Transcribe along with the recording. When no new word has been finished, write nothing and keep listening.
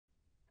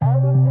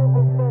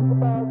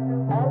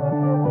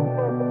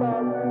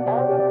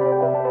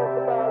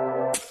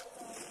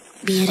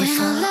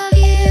Beautiful. When I love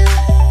you,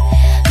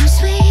 I'm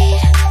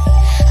sweet,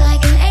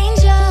 like an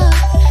angel,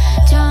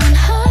 drawing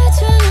hearts,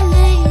 running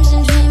names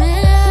and dreaming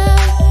of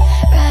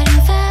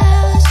riding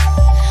fast,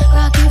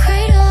 rocking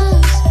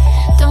cradles.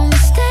 Don't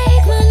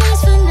mistake my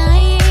nights for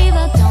naive.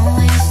 I don't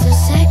waste a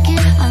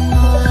second. I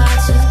know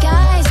lots of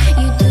guys.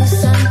 You do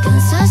something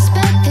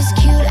suspect, as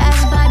cute as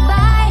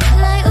bye-bye.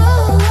 Like,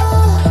 ooh,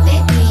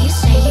 baby, you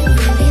say you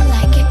really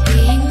like it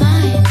being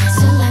mine,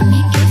 so let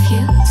me give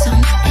you some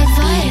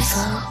advice.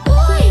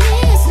 Boy,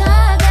 it's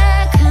not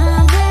that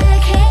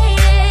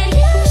complicated.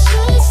 You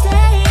should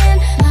stay in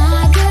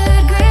my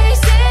good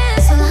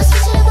graces. So let's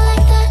switch it up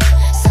like that,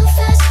 so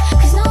fast,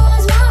 cause no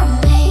one's more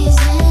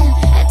amazing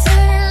at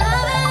turning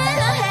love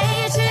into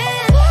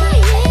hatred. Boy,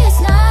 it's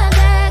not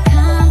that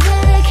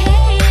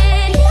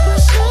complicated. You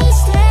should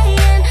stay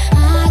in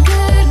my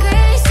good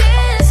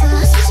graces. So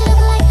let's switch it up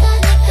like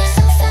that,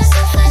 so fast,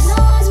 cause no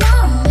one's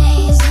more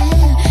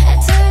amazing at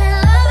turning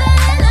love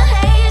into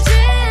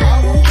hatred. I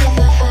won't give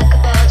a fuck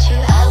about you.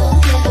 I won't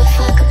give a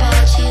fuck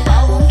about you. I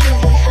won't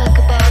give a fuck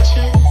about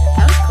you.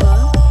 That was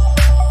cool.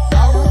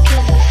 I won't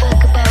give a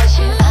fuck about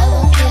you. I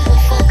won't give a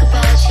fuck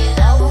about you.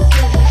 I won't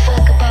give a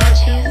fuck about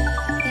you.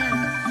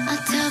 Yeah.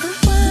 I'll tell the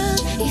world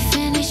you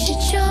finished your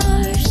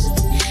chores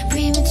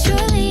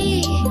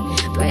prematurely.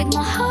 Break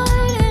my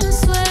heart and I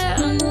swear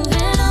I'm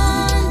moving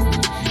on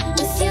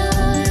with your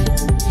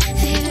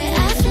favorite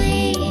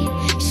athlete.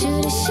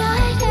 Shoot a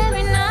shot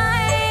every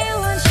night.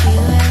 Want you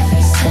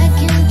every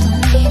second.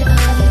 Don't need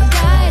other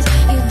guys.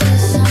 You do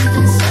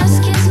something sus,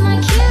 kiss my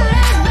cute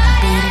ass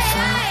body.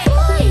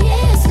 Boy,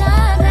 it's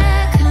not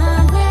that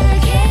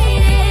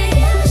complicated.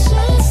 You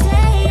should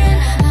stay in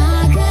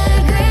my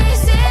good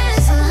graces.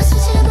 So let's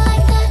switch it up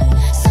like that,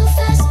 so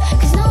fast,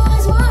 cause no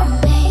one's more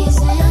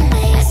amazing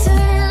at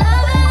turning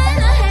love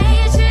into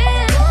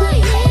hatred. Boy,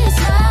 it's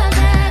not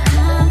that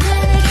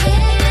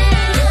complicated.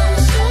 You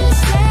should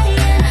stay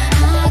in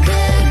my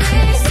good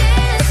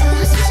graces. So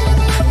let's switch it up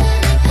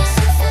like that,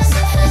 so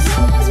fast,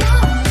 no one's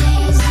more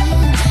amazing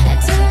at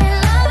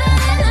turning love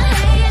into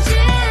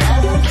hatred. I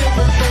won't give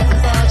a fuck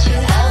about you.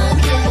 I won't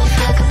give a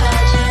fuck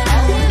about you. I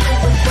won't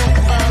give a fuck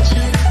about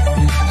you.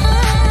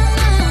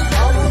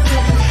 I won't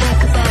give a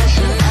fuck about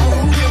you. I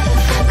won't give a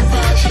fuck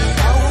about you.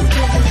 I won't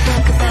give a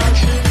fuck about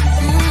you.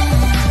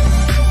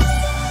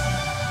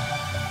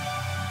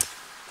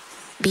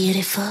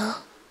 Beautiful.